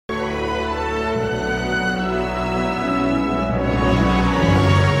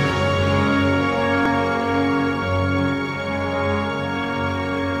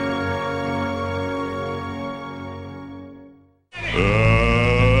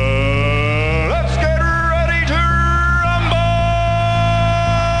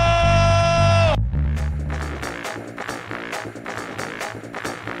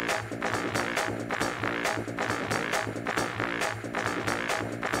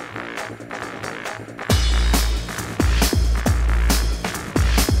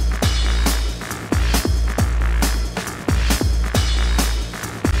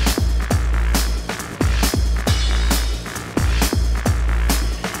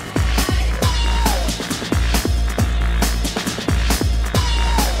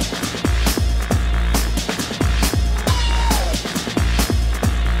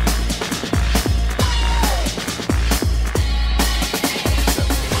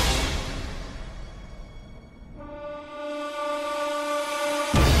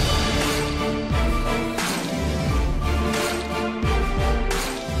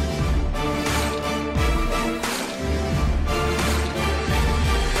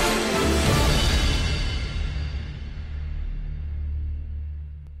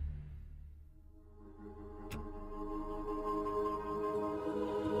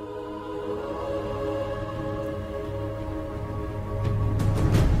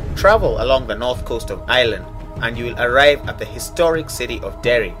Travel along the north coast of Ireland and you will arrive at the historic city of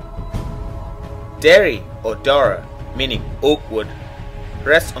Derry. Derry, or Dora, meaning oakwood,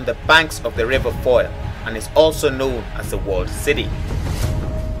 rests on the banks of the River Foyle and is also known as the Walled City.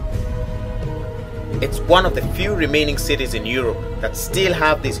 It's one of the few remaining cities in Europe that still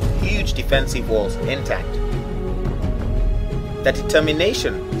have these huge defensive walls intact. The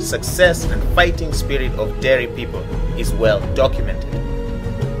determination, success and fighting spirit of Derry people is well documented.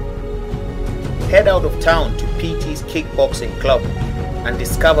 Head out of town to PT's Kickboxing Club and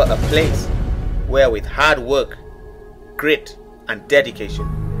discover a place where with hard work, grit and dedication,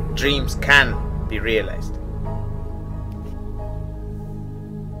 dreams can be realized.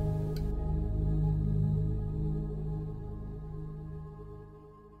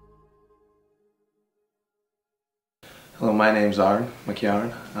 Hello, my name's Aaron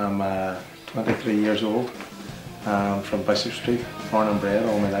McCarron. I'm 23 years old. I'm from Bishop Street, born and bred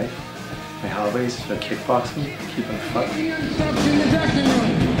all my life. My hobbies are kickboxing, keeping fit.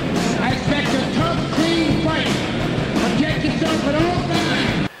 I expect a tough, clean fight. Protect yourself at all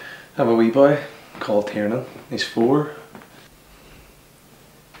times. I have a wee boy called Tiernan. He's 4.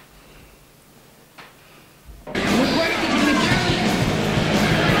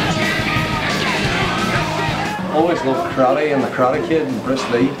 Always loved karate and the Karate Kid and Bruce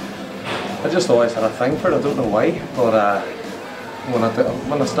Lee. I just always had a thing for it, I don't know why, but when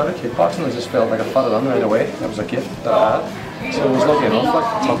I started kickboxing I just felt like I fit it in right away. It was a gift that I had, so I was lucky enough, like,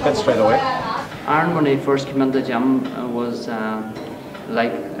 I took it straight away. Aaron, when he first came into the gym, was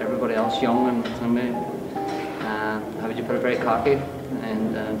like everybody else, young and timid. How would you put it, very cocky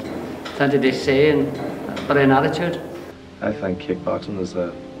and plenty to say, but an attitude. I think kickboxing is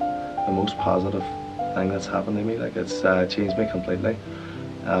the most positive thing that's happened to me. Like, it's changed me completely.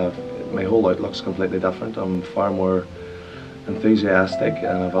 My whole outlook's completely different. I'm far more enthusiastic and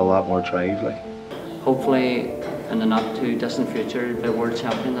I have a lot more drive. Like, hopefully in the not too distant future, the world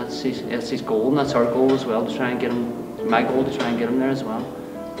champion. That's his goal, and that's our goal as well, to try and get him. My goal to try and get him there as well.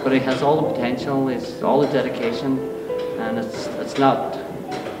 But he has all the potential, it's all the dedication, and it's not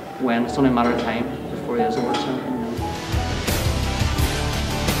when, it's only a matter of time before he is a world champion.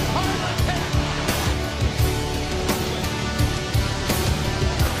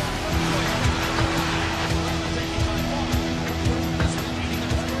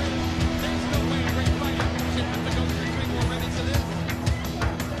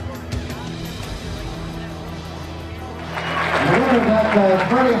 That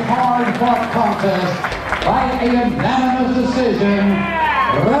very hard-fought contest by a unanimous decision,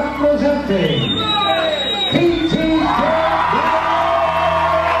 representing PT McCarron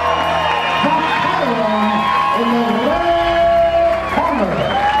in the red corner.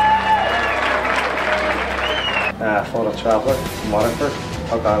 I fought a traveller from Waterford,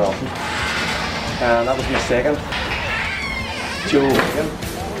 took that off him. And that was my second. Joe again.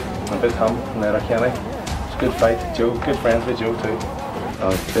 I beat him from Letterkenny. Good fight, Joe. Good friends with Joe too.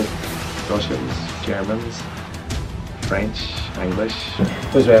 Good Russians, Germans, French, English.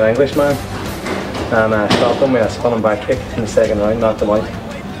 He was an Englishman, and I stopped him with a spinning back kick in the second round, knocked him out.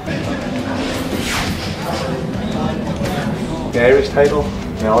 The Irish title,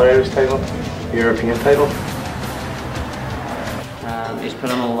 the other Irish title, the European title. He's put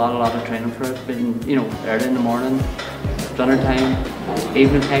in a lot of training for it. Been, early in the morning, dinner time,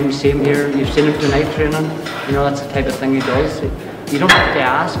 evening time. You see him here. You've seen him tonight training. That's the type of thing he does. You don't have to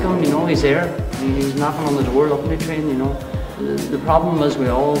ask him. He's there. He's knocking on the door, looking to train. The problem is with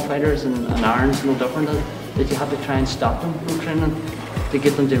all fighters, and Aaron's no different, that you have to try and stop them from training to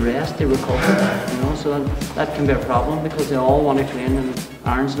get them to rest, to recover. So that can be a problem, because they all want to train, and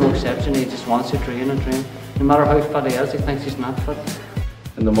Aaron's no exception. He just wants to train and train. No matter how fit he is, he thinks he's not fit.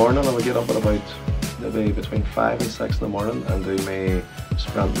 In the morning, I would get up at about maybe between 5 and 6 in the morning and do my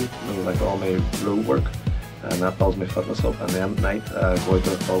sprinting and like all my road work, and that builds my fitness up. And then at night, go out to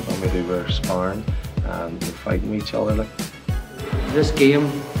the club and we do our sparring and we're fighting each other. Like, this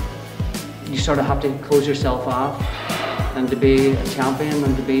game, you sort of have to close yourself off, and to be a champion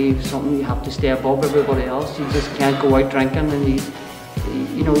and to be something, you have to stay above everybody else. You just can't go out drinking, and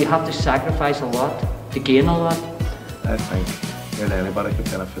you have to sacrifice a lot to gain a lot. I think really anybody could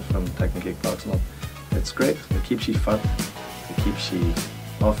benefit from taking kickboxing up. It's great. It keeps you fit. It keeps you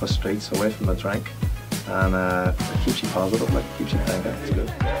off the streets, away from the drink, and it keeps you positive. Like, it keeps you thinking. It's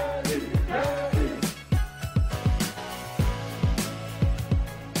good.